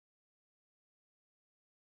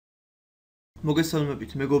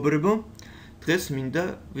მოგესალმებით მეგობრებო, დღეს მინდა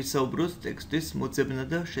ვისაუბროთ ტექსტის მოძებნა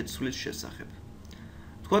და შეცვლის შესახებ.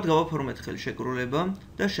 Თქვათ გავაფორმეთ ხელშეკრულება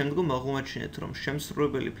და შემდგომ აღმოაჩინეთ, რომ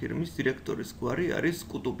შემსრულებელი ფირმის დირექტორის გვარი არის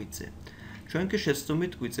კუტუბიძე. ჩვენ კი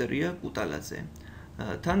შეცდომით გვიწერია კუტალაძე.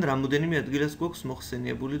 თან რამოდენიმე ადგილას გვაქვს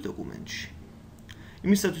მოხსენიებული დოკუმენტში.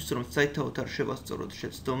 იმისათვის, რომ საითაოდ არ შევასწოროთ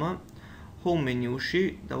შეცდომა, home menu-ში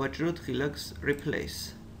დავაჭიროთ ხილაკს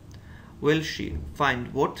replace. Wellში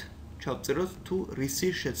find what ჩავწეროთ თუ რისი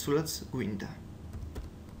შეცვლაც გვინდა.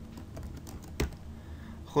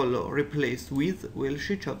 ხოლო replace with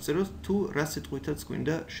wellში ჩავწეროთ თუ რა სიტყვითაც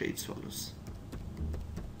გვინდა შეიცვალოს.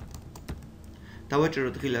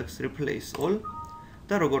 დავაჭიროთ ხილაკს replace all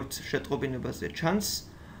და როგორც შეტყობინებაზე ჩანს,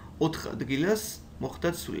 4 ადგილას მოხდა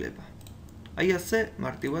ცვლილება. აი ასე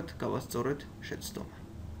მარტივად გავასწორეთ შეცდომა.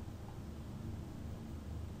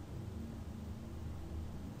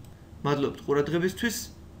 მადლობთ ყურადღებისთვის,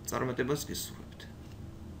 წარმატებას გისურვებთ.